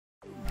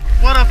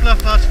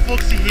stuff, it's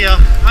Foxy here.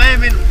 I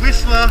am in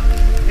Whistler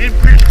in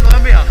British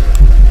Columbia.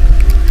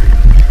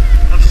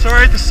 I'm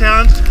sorry if the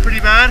sound's pretty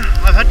bad.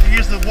 I've had to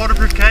use the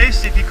waterproof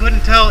case. If you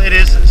couldn't tell, it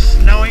is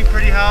snowing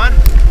pretty hard.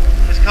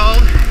 It's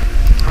cold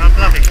and I'm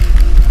bluffy.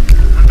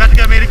 I'm about to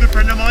go meet a good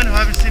friend of mine who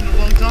I haven't seen in a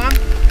long time.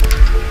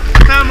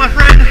 I found my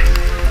friend.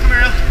 Come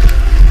here, El.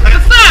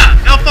 What's that?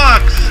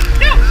 Fox.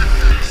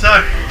 So,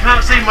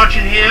 can't see much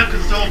in here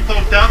because it's all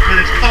fogged up, but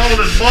it's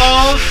cold as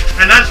balls,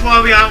 and that's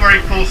why we aren't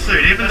wearing full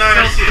suit. Even though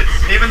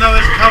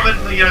it's covered,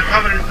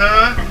 covered in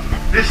fur,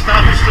 this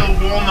stuff is still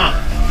warmer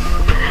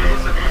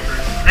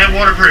and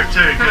waterproof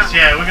too. Because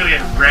yeah, we're gonna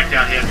get wrecked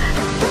out here.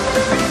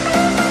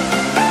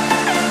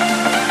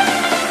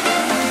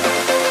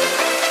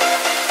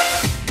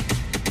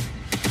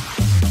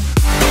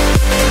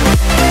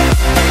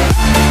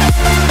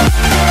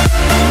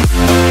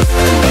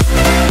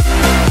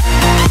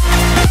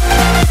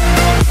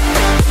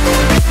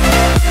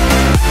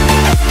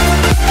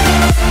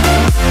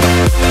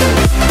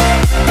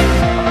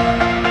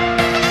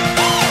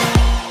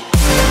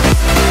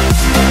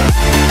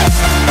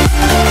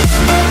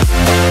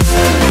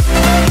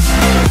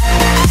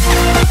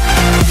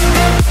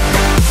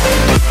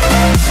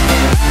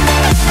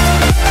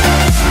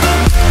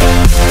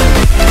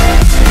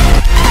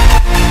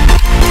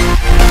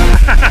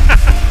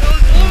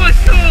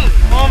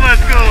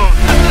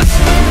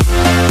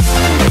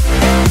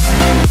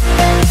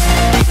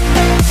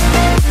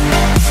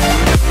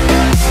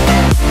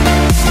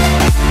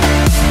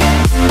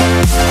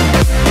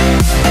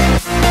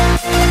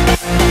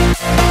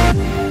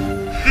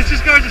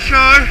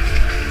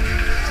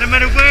 No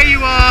matter where you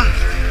are,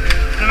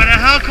 no matter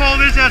how cold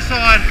it is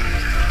outside,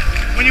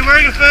 when you're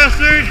wearing a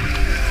fursuit,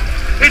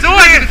 it's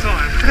always a good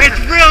time. It's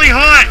really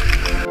hot.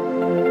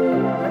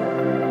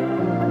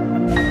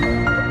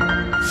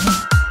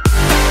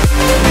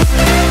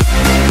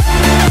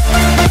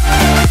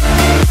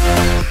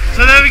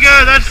 So there we go,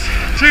 that's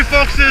two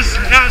foxes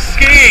out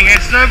skiing and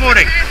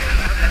snowboarding.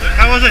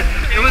 How was it?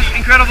 It was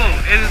incredible.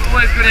 It is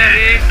always good out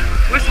here.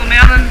 Whistler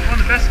Mountain, one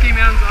of the best ski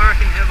mountains I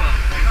reckon ever.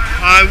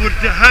 I would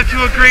have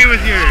to agree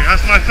with you.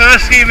 That's my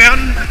first ski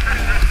mountain.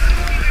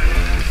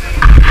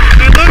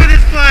 And look at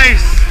this place.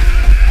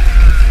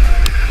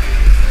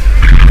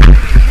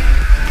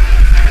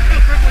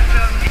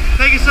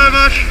 Thank you so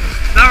much.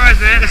 No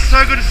worries, man. It's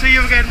so good to see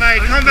you again,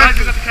 mate. Come back.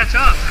 We've got to catch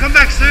up. Come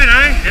back soon,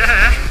 eh?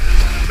 Yeah.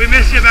 We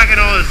miss you back in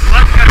Oz.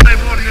 I'd like to go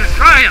snowboarding in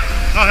Australia.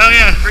 Oh hell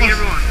yeah. Bring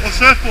everyone. Or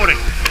surfboarding.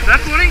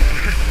 Surfboarding?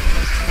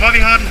 Might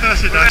be hard in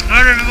fursuit though.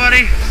 Alright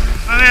everybody,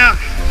 I'm out.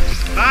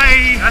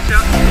 Bye. Catch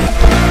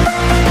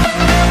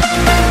up.